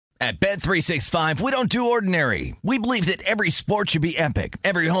At Bet365, we don't do ordinary. We believe that every sport should be epic.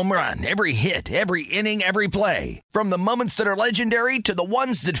 Every home run, every hit, every inning, every play. From the moments that are legendary to the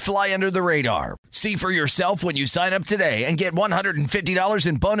ones that fly under the radar. See for yourself when you sign up today and get $150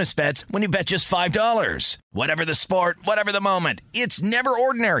 in bonus bets when you bet just $5. Whatever the sport, whatever the moment, it's never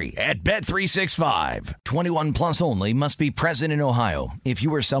ordinary at Bet365. 21 plus only. Must be present in Ohio. If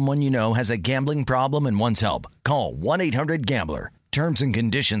you or someone you know has a gambling problem and wants help, call 1-800-GAMBLER. Terms and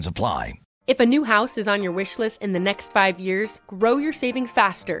conditions apply. If a new house is on your wish list in the next 5 years, grow your savings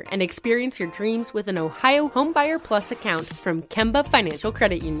faster and experience your dreams with an Ohio Homebuyer Plus account from Kemba Financial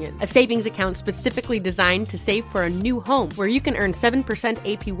Credit Union. A savings account specifically designed to save for a new home where you can earn 7%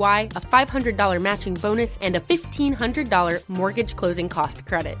 APY, a $500 matching bonus, and a $1,500 mortgage closing cost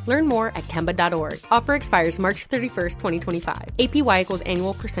credit. Learn more at Kemba.org. Offer expires March 31st, 2025. APY equals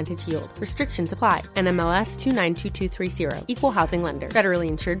annual percentage yield. Restrictions apply. NMLS 292230. Equal housing lender. Federally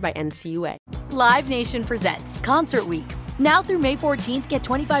insured by NCUA. Live Nation presents Concert Week. Now through May 14th, get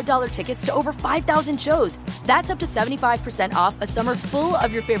 $25 tickets to over 5,000 shows. That's up to 75% off a summer full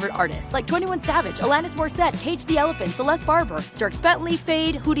of your favorite artists like 21 Savage, Alanis Morissette, Cage the Elephant, Celeste Barber, Dierks Bentley,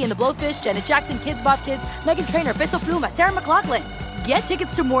 Fade, Hootie and the Blowfish, Janet Jackson, Kids Bop Kids, Meghan Trainor, Peso Pluma, Sarah McLachlan. Get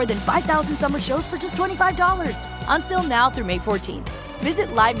tickets to more than 5,000 summer shows for just $25. Until now through May 14th. Visit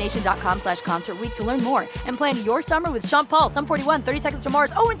LiveNation.com/Concert Week to learn more and plan your summer with Sean Paul, Sum 41, 30 Seconds to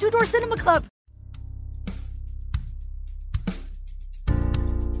Mars, and Two Door Cinema Club.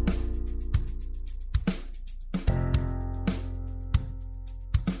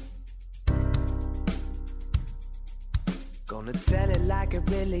 Gonna tell it like it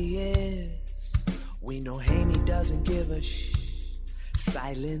really is. We know Haney doesn't give a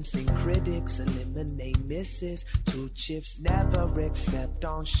Silencing critics, eliminate misses. 2 chips never accept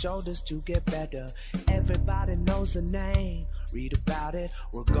on shoulders to get better. Everybody knows the name, read about it.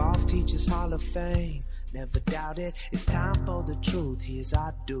 We're golf teachers Hall of Fame, never doubt it. It's time for the truth, here's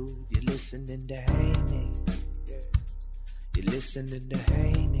our dude. You're listening to Haney. You're listening to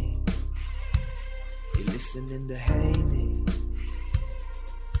Haney. You're listening to Haney.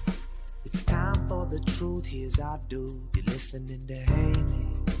 It's time for the truth, here's our dude. You're listening to Haney.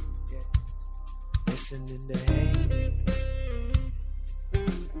 Listening to Haney.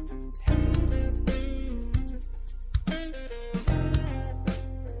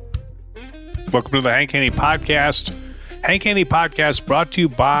 Welcome to the Hank Haney Podcast. Hank Haney Podcast brought to you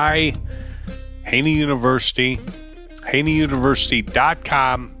by Haney University.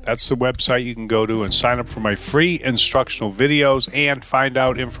 HaneyUniversity.com. That's the website you can go to and sign up for my free instructional videos and find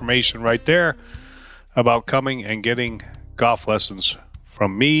out information right there about coming and getting golf lessons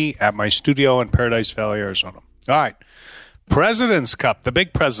from me at my studio in Paradise Valley, Arizona. All right. President's Cup, the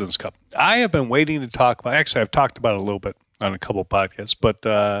big President's Cup. I have been waiting to talk about, actually, I've talked about it a little bit on a couple of podcasts, but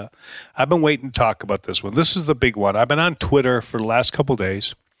I've been waiting to talk about this one. This is the big one. I've been on Twitter for the last couple of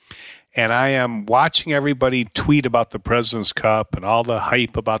days, and I am watching everybody tweet about the President's Cup and all the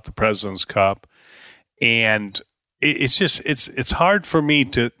hype about the President's Cup. And it's just, it's hard for me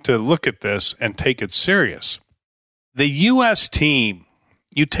to look at this and take it serious. The U.S. team,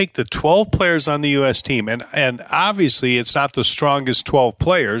 you take the 12 players on the U.S. team, and obviously it's not the strongest 12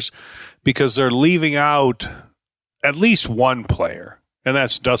 players because they're leaving out at least one player, and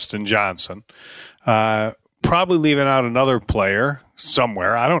that's Dustin Johnson. Probably leaving out another player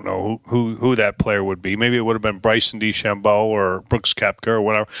somewhere. I don't know who that player would be. Maybe it would have been Bryson DeChambeau or Brooks Koepka or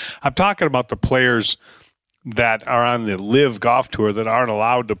whatever. I'm talking about the players that are on the LIV Golf Tour that aren't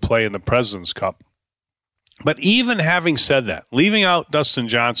allowed to play in the President's Cup. But even having said that, leaving out Dustin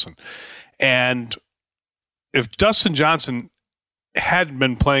Johnson, and if Dustin Johnson hadn't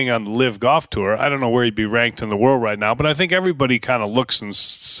been playing on the LIV Golf Tour, I don't know where he'd be ranked in the world right now, but I think everybody kind of looks and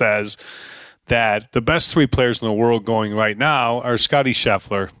says that the best 3 players in the world going right now are Scottie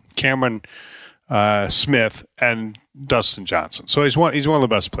Scheffler, Cameron Smith, and Dustin Johnson. So he's one of the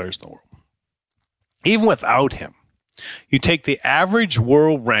best players in the world. Even without him, you take the average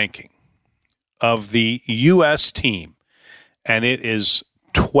world ranking of the U.S. team, and it is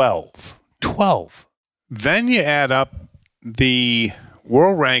 12. 12. Then you add up the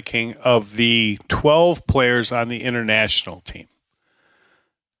world ranking of the 12 players on the international team,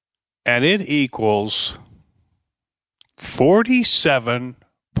 and it equals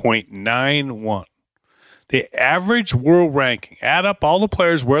 47.91. The average world ranking, add up all the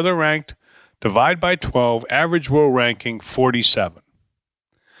players where they're ranked, divide by 12, average world ranking 47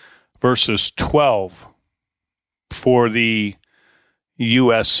 versus 12 for the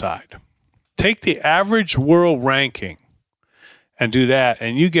U.S. side. Take the average world ranking and do that,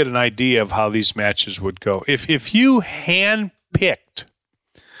 and you get an idea of how these matches would go. If you handpicked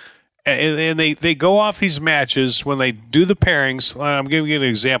And they go off these matches when they do the pairings. I'm giving you an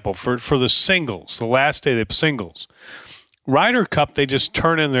example for the singles, the last day of singles. Ryder Cup, they just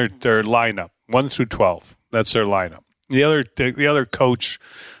turn in their lineup, 1 through 12. That's their lineup. The other coach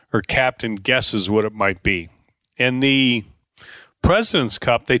or captain guesses what it might be. In the President's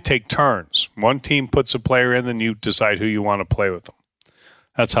Cup, they take turns. One team puts a player in, then you decide who you want to play with them.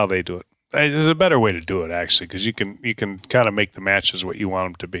 That's how they do it. There's a better way to do it, actually, because you can kind of make the matches what you want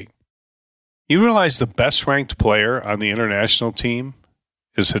them to be. You realize the best-ranked player on the international team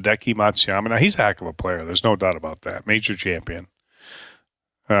is Hideki Matsuyama. Now, he's a heck of a player. There's no doubt about that. Major champion.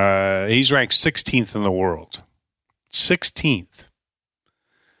 He's ranked 16th in the world. 16th.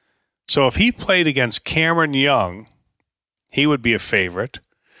 So if he played against Cameron Young, he would be a favorite.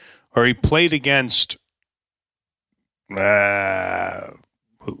 Or he played against Kevin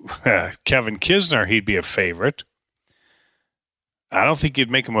Kisner, he'd be a favorite. I don't think you'd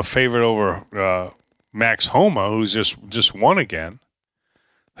make him a favorite over Max Homa, who's just won again.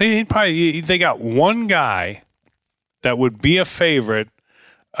 They got one guy that would be a favorite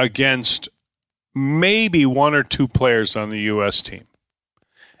against maybe one or two players on the U.S. team,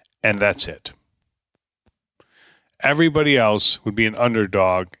 and that's it. Everybody else would be an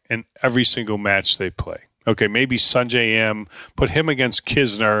underdog in every single match they play. Okay, maybe Sungjae Im, put him against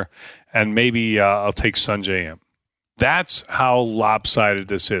Kisner, and maybe I'll take Sungjae Im. That's how lopsided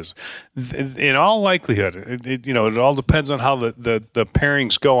this is. In all likelihood, it all depends on how the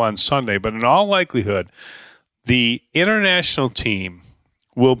pairings go on Sunday, but in all likelihood, the international team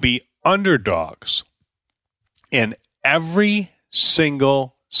will be underdogs in every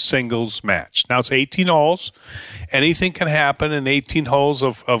single singles match. Now it's 18 holes. Anything can happen in 18 holes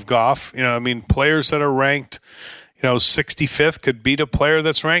of golf. Players that are ranked, 65th could beat a player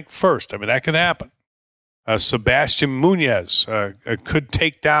that's ranked first. that could happen. Sebastian Munoz could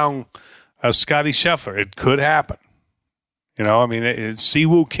take down Scotty Scheffler. It could happen.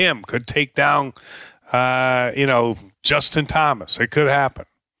 Siwoo Kim could take down, Justin Thomas. It could happen,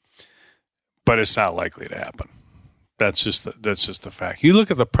 but it's not likely to happen. That's just the fact. You look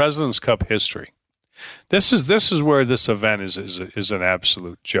at the President's Cup history. This is where this event is an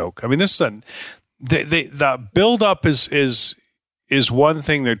absolute joke. This is the build up is one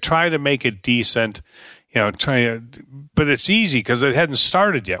thing. They're trying to make it decent. But it's easy because it hadn't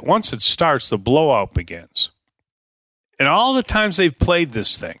started yet. Once it starts, the blowout begins. And all the times they've played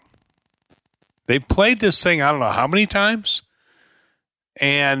this thing, I don't know how many times,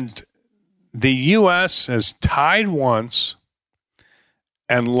 and the U.S. has tied once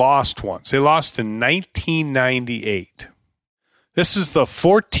and lost once. They lost in 1998. This is the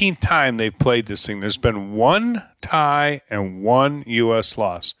 14th time they've played this thing. There's been one tie and one U.S.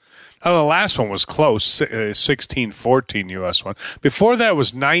 loss. Now, the last one was close, 16-14 U.S. one. Before that, it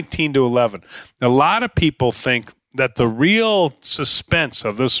was 19-11. A lot of people think that the real suspense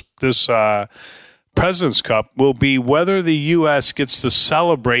of this President's Cup will be whether the U.S. gets to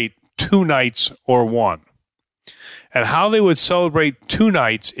celebrate 2 nights or 1. And how they would celebrate 2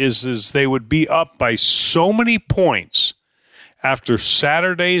 nights is they would be up by so many points after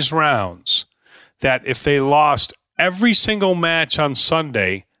Saturday's rounds that if they lost every single match on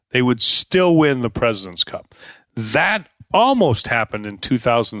Sunday, they would still win the President's Cup. That almost happened in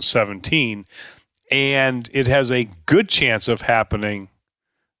 2017, and it has a good chance of happening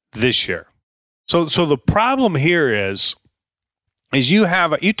this year. So the problem here is you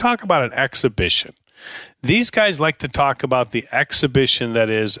talk about an exhibition. These guys like to talk about the exhibition that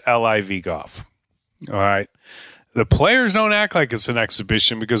is LIV golf. All right. The players don't act like it's an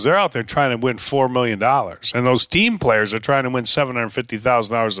exhibition because they're out there trying to win $4 million. And those team players are trying to win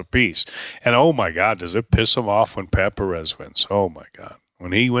 $750,000 apiece. And, oh, my God, does it piss them off when Pat Perez wins? Oh, my God.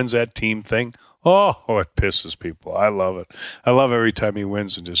 When he wins that team thing, it pisses people. I love it. I love every time he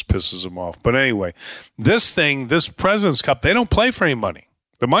wins and just pisses them off. But anyway, this President's Cup, they don't play for any money.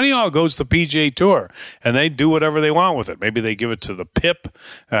 The money all goes to the PGA Tour, and they do whatever they want with it. Maybe they give it to the PIP.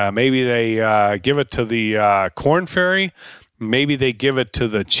 Maybe they give it to the Korn Ferry. Maybe they give it to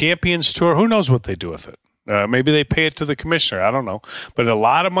the Champions Tour. Who knows what they do with it? Maybe they pay it to the commissioner. I don't know. But a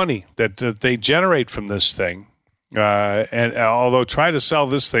lot of money that they generate from this thing. And although try to sell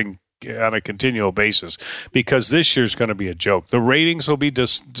this thing on a continual basis, because this year's going to be a joke. The ratings will be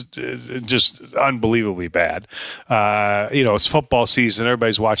just unbelievably bad. It's football season.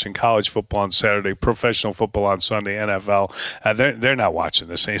 Everybody's watching college football on Saturday, professional football on Sunday, NFL. They're not watching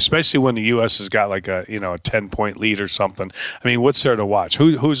this thing, especially when the U.S. has got like a 10-point lead or something. What's there to watch?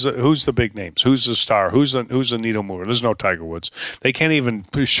 Who's the big names? Who's the star? Who's the needle mover? There's no Tiger Woods. They can't even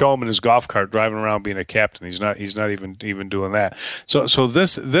show him in his golf cart driving around being a captain. He's not even doing that. So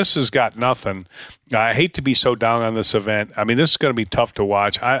this is got nothing. I hate to be so down on this event. I mean, this is going to be tough to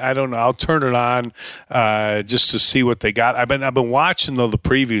watch. I don't know. I'll turn it on just to see what they got. I've been watching the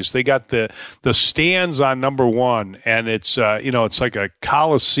previews. They got the stands on number one, and it's it's like a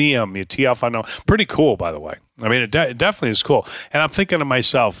coliseum. You tee off on pretty cool, by the way. I mean, it definitely is cool. And I'm thinking to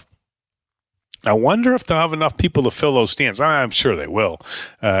myself, I wonder if they'll have enough people to fill those stands. I'm sure they will,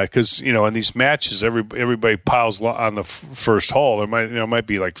 because in these matches, everybody piles on the first hole. There might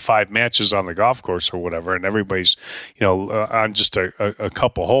be like 5 matches on the golf course or whatever, and everybody's on just a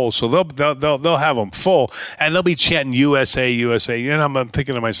couple holes. So they'll have them full, and they'll be chanting USA, USA. And I'm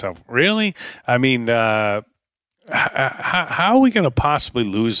thinking to myself, really? I mean, how are we going to possibly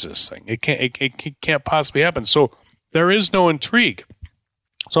lose this thing? It can't possibly happen. So there is no intrigue.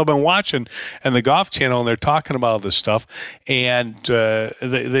 So I've been watching and the Golf Channel, and they're talking about all this stuff, and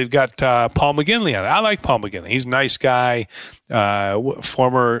they've got Paul McGinley on it. I like Paul McGinley. He's a nice guy,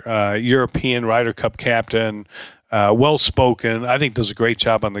 former European Ryder Cup captain, well-spoken. I think does a great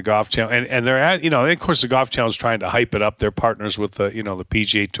job on the Golf Channel. And they're at, of course, the Golf Channel is trying to hype it up. They're partners with the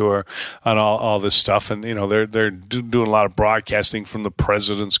PGA Tour on all this stuff. And, they're doing a lot of broadcasting from the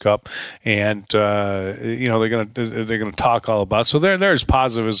President's Cup. And, they're going to talk all about it. So they're as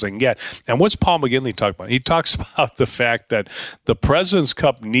positive as they can get. And what's Paul McGinley talking about? He talks about the fact that the President's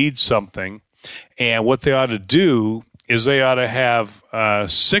Cup needs something. And what they ought to do is they ought to have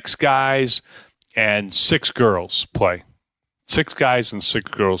 6 guys and 6 girls play. 6 guys and 6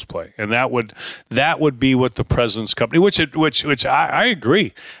 girls play, and that would be what the President's Cup, which I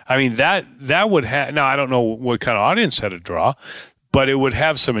agree. I mean that would have. Now I don't know what kind of audience had to draw, but it would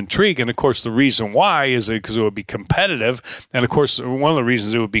have some intrigue. And of course, the reason why is because it would be competitive. And of course, one of the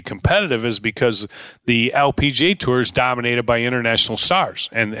reasons it would be competitive is because the LPGA Tour is dominated by international stars,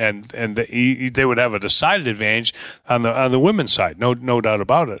 and they would have a decided advantage on the women's side. No doubt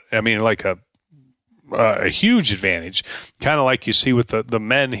about it. I mean, like a huge advantage, kind of like you see with the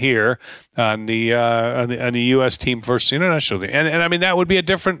men here on the U.S. team versus the international team. And I mean, that would be a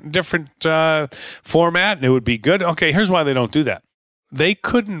different format, and it would be good. Okay, here's why they don't do that. They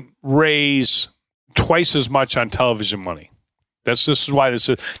couldn't raise twice as much on television money. This is why this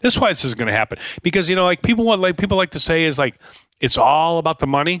is going to happen, because people like to say is like it's all about the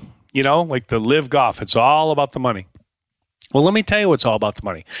money. Like the Live Golf, it's all about the money. Well, let me tell you what's all about the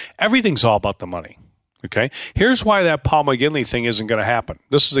money. Everything's all about the money. Okay, here's why that Paul McGinley thing isn't going to happen.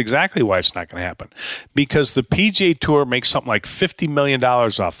 This is exactly why it's not going to happen. Because the PGA Tour makes something like $50 million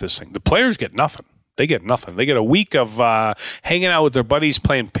off this thing. The players get nothing. They get nothing. They get a week of hanging out with their buddies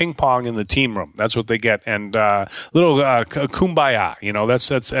playing ping pong in the team room. That's what they get, and little kumbaya.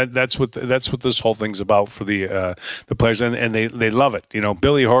 That's what this whole thing's about for the players, and they love it.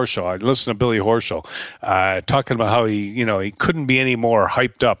 Billy Horschel. I listen to Billy Horschel talking about how he couldn't be any more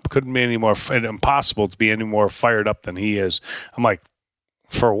hyped up, couldn't be any more impossible to be any more fired up than he is. I'm like,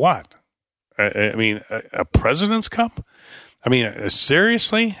 for what? I mean, a President's Cup? I mean,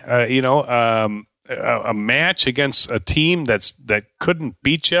 seriously? A match against a team that couldn't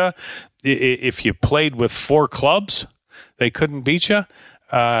beat you if you played with 4 clubs, they couldn't beat you.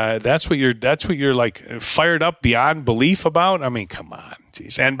 That's what you're like fired up beyond belief about. I mean, come on,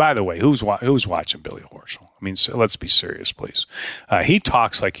 geez. And by the way, who's watching Billy Horschel? I mean, so let's be serious, please. He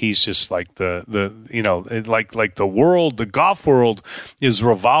talks like he's just like like the world, the golf world is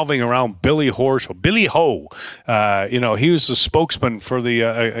revolving around Billy Horschel, Billy Ho. He was the spokesman for the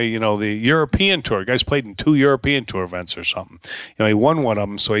the European Tour. The guy's played in 2 European Tour events or something. He won one of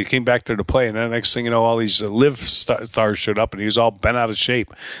them, so he came back there to play. And then the next thing you know, all these Live stars showed up, and he was all bent out of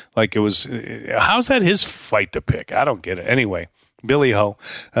shape. Like it was, how's that his fight to pick? I don't get it. Anyway. Billy Ho,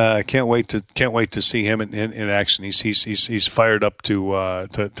 can't wait to see him in action. He's fired up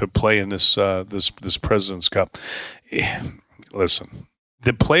to play in this President's Cup. Listen,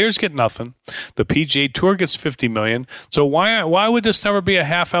 the players get nothing. The PGA Tour gets $50 million. So why would this never be a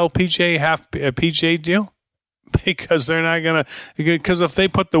half LPGA, half PGA deal? Because they're not going to, because if they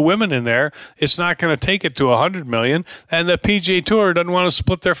put the women in there, it's not going to take it to $100 million, and the PGA Tour doesn't want to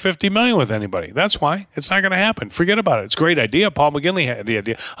split their $50 million with anybody. That's why it's not going to happen. Forget about it. It's a great idea. Paul McGinley had the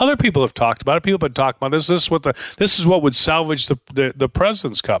idea. Other people have talked about it. People have been talking about this. This is what would salvage the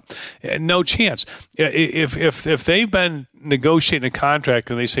President's Cup. No chance. If they've been negotiating a contract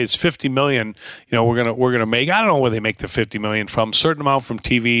and they say it's $50 million, we're gonna make. I don't know where they make the $50 million from. Certain amount from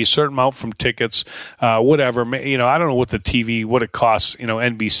TV, certain amount from tickets, whatever. I don't know what the TV, what it costs.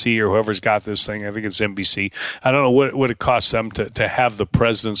 NBC or whoever's got this thing. I think it's NBC. I don't know what it costs them to have the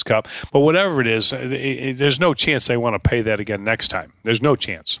President's Cup. But whatever it is, there's no chance they want to pay that again next time. There's no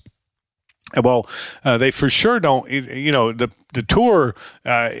chance. Well, they for sure don't. The tour,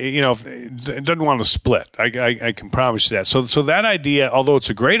 it doesn't want to split. I can promise you that. So that idea, although it's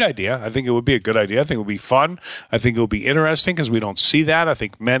a great idea, I think it would be a good idea. I think it would be fun. I think it would be interesting because we don't see that. I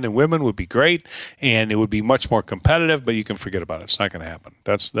think men and women would be great, and it would be much more competitive. But you can forget about it. It's not going to happen.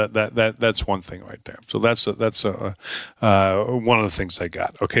 That's one thing right there. So that's one of the things I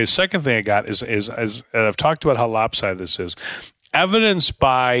got. Okay, the second thing I got is I've talked about how lopsided this is, evidenced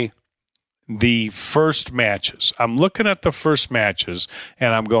by the first matches. I'm looking at the first matches,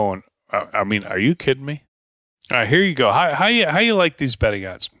 and I'm going, are you kidding me? All right, here you go. How you like these betting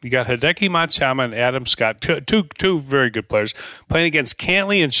odds? You got Hideki Matsuyama and Adam Scott, two very good players, playing against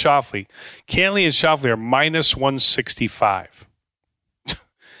Cantley and Schauffele. Cantley and Schauffele are minus 165.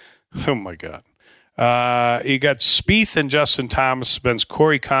 Oh, my God. You got Spieth and Justin Thomas against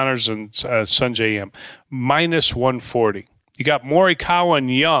Corey Connors and Sungjae Im, minus 140. You got Morikawa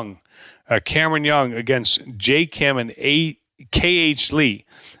and Young, Cameron Young against J. Kim and K.H. Lee,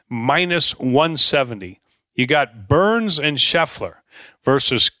 minus 170. You got Burns and Scheffler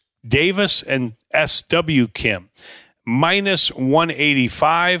versus Davis and S.W. Kim, minus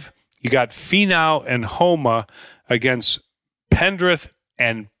 185. You got Finau and Homa against Pendrith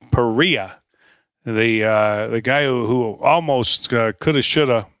and Perea, the guy who almost could have, should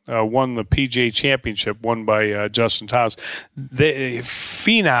have won the PGA Championship, won by Justin Thomas.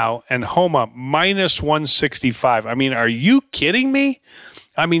 Finau and Homa, minus 165. Are you kidding me?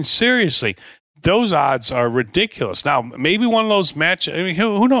 Seriously. Those odds are ridiculous. Now, maybe one of those matches,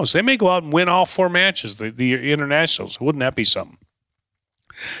 who knows? They may go out and win all four matches, the internationals. Wouldn't that be something?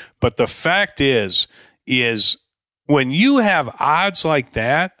 But the fact is when you have odds like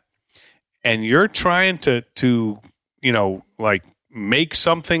that and you're trying to make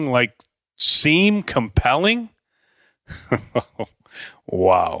something seem compelling,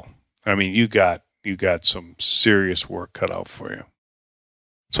 wow. You got some serious work cut out for you.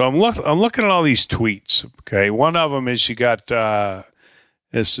 So I'm looking at all these tweets. Okay, one of them is you got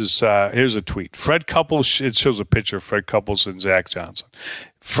here's a tweet. Fred Couples. It shows a picture of Fred Couples and Zach Johnson.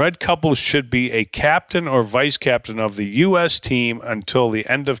 Fred Couples should be a captain or vice captain of the U.S. team until the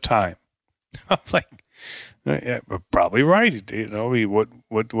end of time. I'm like, yeah, probably right. He's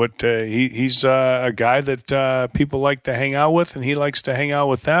a guy that people like to hang out with, and he likes to hang out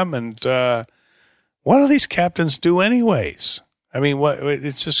with them. And what do these captains do, anyways? What?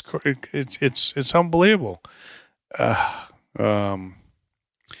 It's just it's unbelievable. So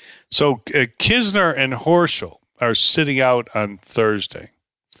Kisner and Horschel are sitting out on Thursday.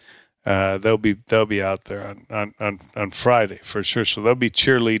 They'll be out there on Friday for sure. So they'll be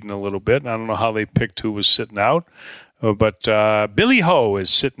cheerleading a little bit. I don't know how they picked who was sitting out, but Billy Ho is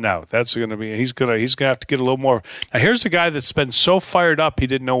sitting out. That's going to be he's gonna have to get a little more. Now here's a guy that's been so fired up he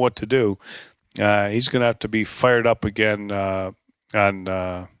didn't know what to do. He's going to have to be fired up again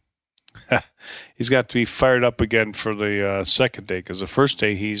he's got to be fired up again for the second day, because the first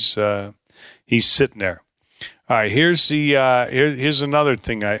day he's sitting there. All right, here's here's another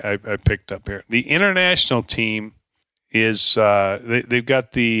thing I picked up here. The international team is they've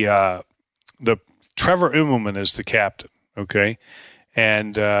got the Trevor Immelman as the captain, okay,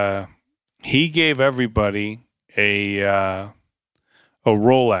 and he gave everybody a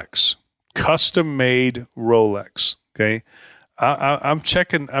Rolex, custom made Rolex, okay. I'm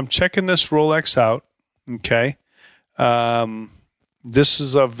checking this Rolex out, okay. This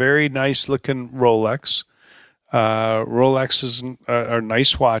is a very nice looking Rolex. Rolexes are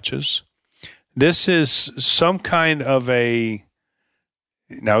nice watches. This is some kind of a,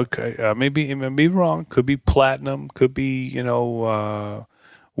 now maybe it may be wrong. Could be platinum. Could be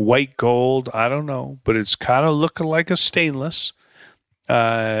white gold. I don't know, but it's kind of looking like a stainless.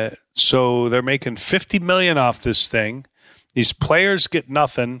 So they're making $50 million off this thing. These players get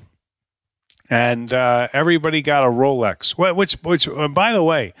nothing, and everybody got a Rolex. Which, by the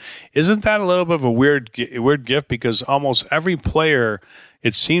way, isn't that a little bit of a weird gift? Because almost every player,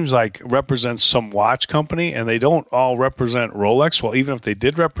 it seems like, represents some watch company, and they don't all represent Rolex. Well, even if they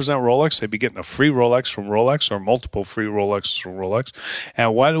did represent Rolex, they'd be getting a free Rolex from Rolex or multiple free Rolexes from Rolex.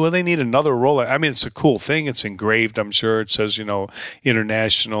 And why do they need another Rolex? It's a cool thing. It's engraved, I'm sure. It says,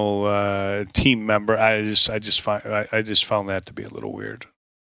 international team member. I just found that to be a little weird.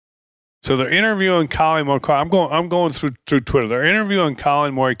 So they're interviewing Collin Morikawa. I'm going through Twitter. They're interviewing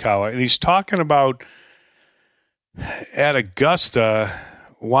Collin Morikawa, and he's talking about at Augusta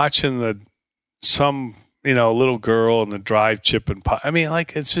watching some little girl in the drive chipping pot. I mean,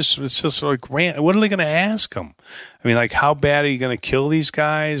 like, it's just like, what are they going to ask them? I mean, like, how bad are you going to kill these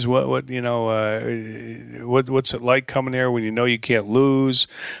guys? What's it like coming here when you know you can't lose?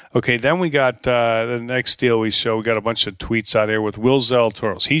 Okay, then we got the next deal we got a bunch of tweets out here with Will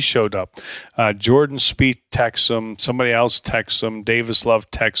Zalatoris. He showed up. Jordan Spieth texts him. Somebody else texts him. Davis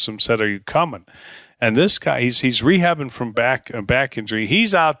Love texts him, said, "Are you coming?" And this guy, he's rehabbing from back injury.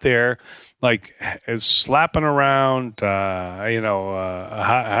 He's out there, like, is slapping around,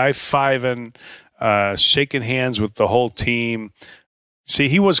 high-fiving, shaking hands with the whole team. See,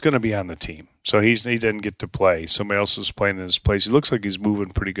 he was going to be on the team, so he didn't get to play. Somebody else was playing in his place. He looks like he's moving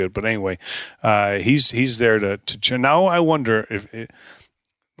pretty good, but anyway, he's there to. Now I wonder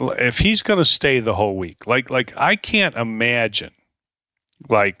if he's going to stay the whole week. Like I can't imagine,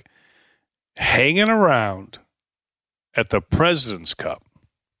 like, hanging around at the President's Cup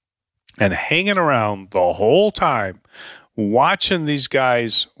and hanging around the whole time, watching these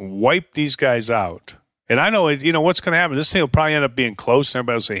guys wipe these guys out. And I know, what's going to happen. This thing will probably end up being close, and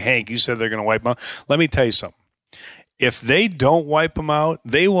everybody will say, "Hank, you said they're going to wipe them out." Let me tell you something. If they don't wipe them out,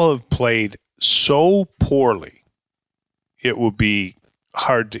 they will have played so poorly, it will be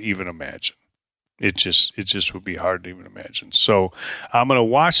hard to even imagine. It just would be hard to even imagine. So I'm going to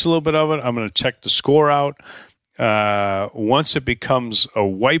watch a little bit of it. I'm going to check the score out. Once it becomes a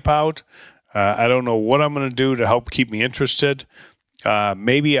wipeout, I don't know what I'm going to do to help keep me interested.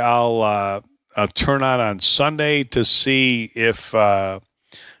 Maybe I'll turn on Sunday to see if the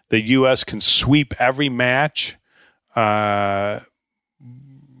U.S. can sweep every match.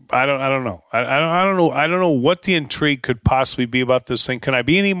 I don't know. I don't know what the intrigue could possibly be about this thing. Can I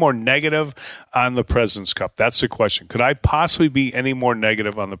be any more negative on the President's Cup? That's the question. Could I possibly be any more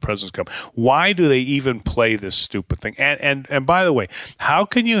negative on the President's Cup? Why do they even play this stupid thing? And by the way, how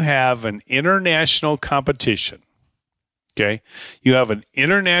can you have an international competition? Okay, you have an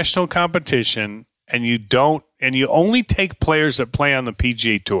international competition, and you only take players that play on the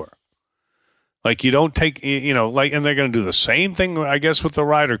PGA Tour. Like, you don't take, and they're going to do the same thing, I guess, with the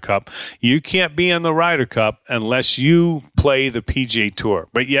Ryder Cup. You can't be on the Ryder Cup unless you play the PGA Tour.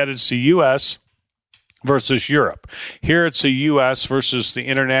 But yet it's the U.S. versus Europe. Here it's the U.S. versus the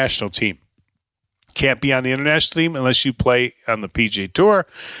international team. Can't be on the international team unless you play on the PGA Tour.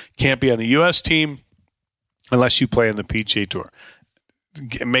 Can't be on the U.S. team unless you play on the PGA Tour.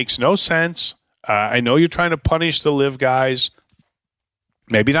 It makes no sense. I know you're trying to punish the live guys.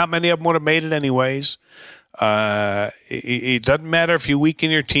 Maybe not many of them would have made it anyways. It doesn't matter if you weaken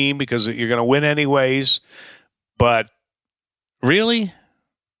your team because you're going to win anyways. But really,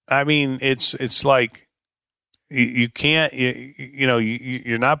 I mean, it's like you can't.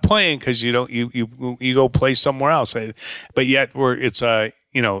 You're not playing because you go play somewhere else. But yet it's a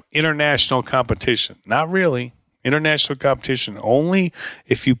international competition. Not really. International competition only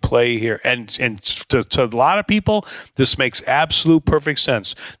if you play here. And to a lot of people, this makes absolute perfect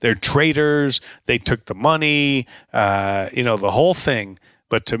sense. They're traitors. They took the money, the whole thing.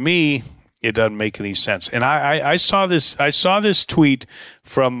 But to me, it doesn't make any sense. And I saw this tweet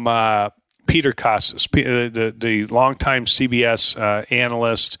from Peter Kostis, the longtime CBS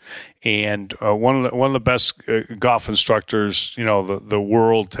analyst and one of the best golf instructors the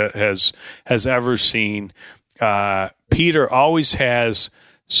world has ever seen. Peter always has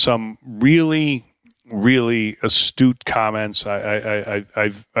some really, really astute comments. I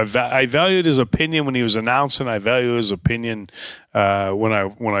valued his opinion when he was announcing. I value his opinion when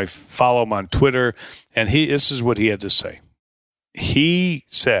I follow him on Twitter. And this is what he had to say. He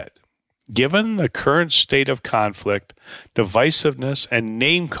said, "Given the current state of conflict, divisiveness, and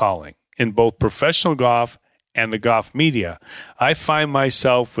name-calling in both professional golf and the golf media, I find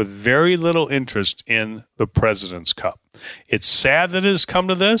myself with very little interest in the President's Cup. It's sad that it has come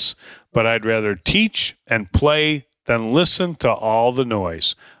to this, but I'd rather teach and play than listen to all the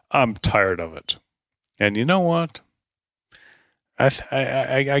noise. I'm tired of it." And you know what?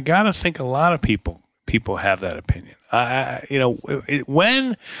 I got to think a lot of people have that opinion.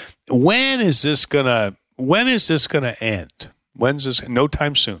 When is this gonna end? When's this? No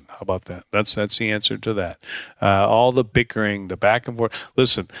time soon. How about that? That's the answer to that. All the bickering, the back and forth.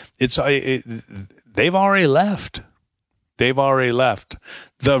 Listen, they've already left. They've already left.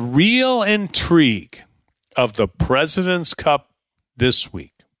 The real intrigue of the President's Cup this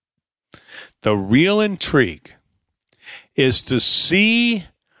week, the real intrigue is to see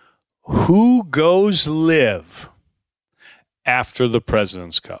who goes live after the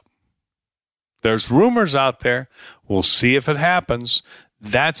President's Cup. There's rumors out there. We'll see if it happens.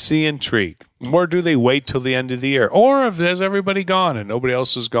 That's the intrigue. Or do they wait till the end of the year? Or has everybody gone and nobody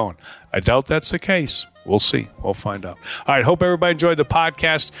else is going? I doubt that's the case. We'll see. We'll find out. All right. Hope everybody enjoyed the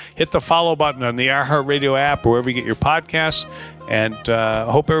podcast. Hit the follow button on the iHeartRadio app or wherever you get your podcasts. And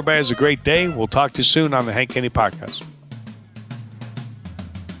hope everybody has a great day. We'll talk to you soon on the Hank Haney Podcast.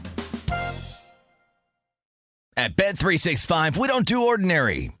 At Bet365, we don't do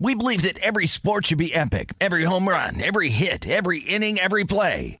ordinary. We believe that every sport should be epic. Every home run, every hit, every inning, every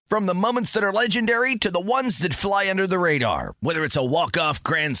play. From the moments that are legendary to the ones that fly under the radar. Whether it's a walk-off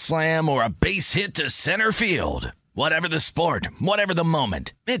grand slam or a base hit to center field. Whatever the sport, whatever the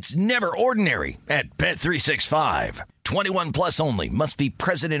moment. It's never ordinary at Bet365. 21 plus only. Must be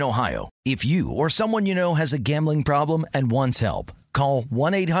present in Ohio. If you or someone you know has a gambling problem and wants help, call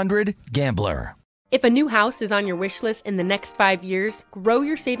 1-800-GAMBLER. If a new house is on your wish list in the next 5 years, grow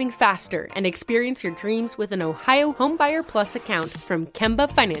your savings faster and experience your dreams with an Ohio Homebuyer Plus account from Kemba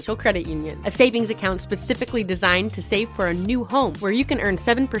Financial Credit Union. A savings account specifically designed to save for a new home where you can earn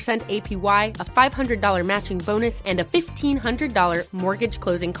 7% APY, a $500 matching bonus, and a $1,500 mortgage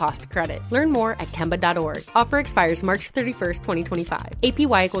closing cost credit. Learn more at Kemba.org. Offer expires March 31st, 2025.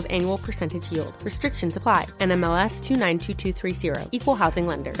 APY equals annual percentage yield. Restrictions apply. NMLS 292230. Equal housing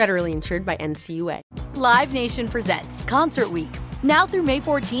lender. Federally insured by NCUA. Live Nation presents Concert Week. Now through May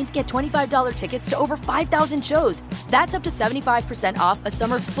 14th, get $25 tickets to over 5,000 shows. That's up to 75% off a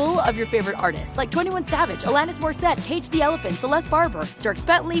summer full of your favorite artists like 21 Savage, Alanis Morissette, Cage the Elephant, Celeste Barber, Dierks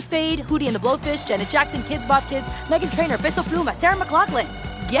Bentley, Fade, Hootie and the Blowfish, Janet Jackson, Kids Bop Kids, Meghan Trainor, Peso Pluma, Sarah McLachlan.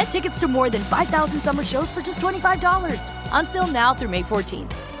 Get tickets to more than 5,000 summer shows for just $25. Until now through May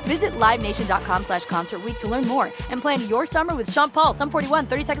 14th. Visit LiveNation.com/Concert Week to learn more and plan your summer with Sean Paul, Sum 41,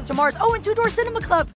 30 Seconds to Mars, and Two Door Cinema Club.